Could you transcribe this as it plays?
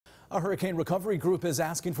A hurricane recovery group is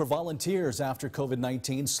asking for volunteers after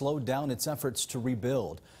COVID-19 slowed down its efforts to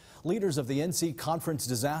rebuild. Leaders of the NC Conference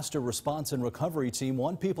Disaster Response and Recovery Team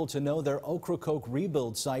want people to know their Ocracoke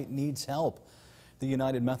rebuild site needs help. The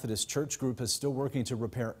United Methodist Church group is still working to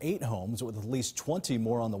repair 8 homes with at least 20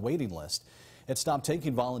 more on the waiting list. It stopped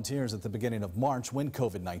taking volunteers at the beginning of March when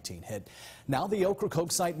COVID-19 hit. Now the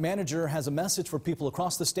Ocracoke site manager has a message for people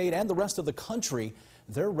across the state and the rest of the country.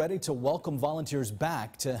 They're ready to welcome volunteers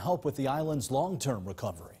back to help with the island's long-term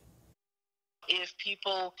recovery. If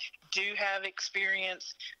people do have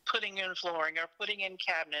experience putting in flooring or putting in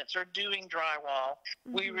cabinets or doing drywall,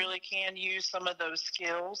 we really can use some of those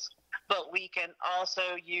skills, but we can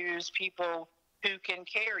also use people who can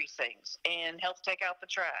carry things and help take out the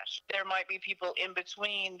trash. There might be people in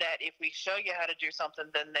between that if we show you how to do something,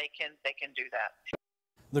 then they can do that.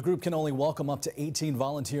 The group can only welcome up to 18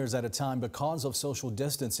 volunteers at a time because of social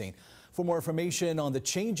distancing. For more information on the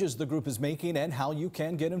changes the group is making and how you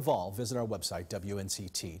can get involved, visit our website,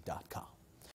 WNCT.com.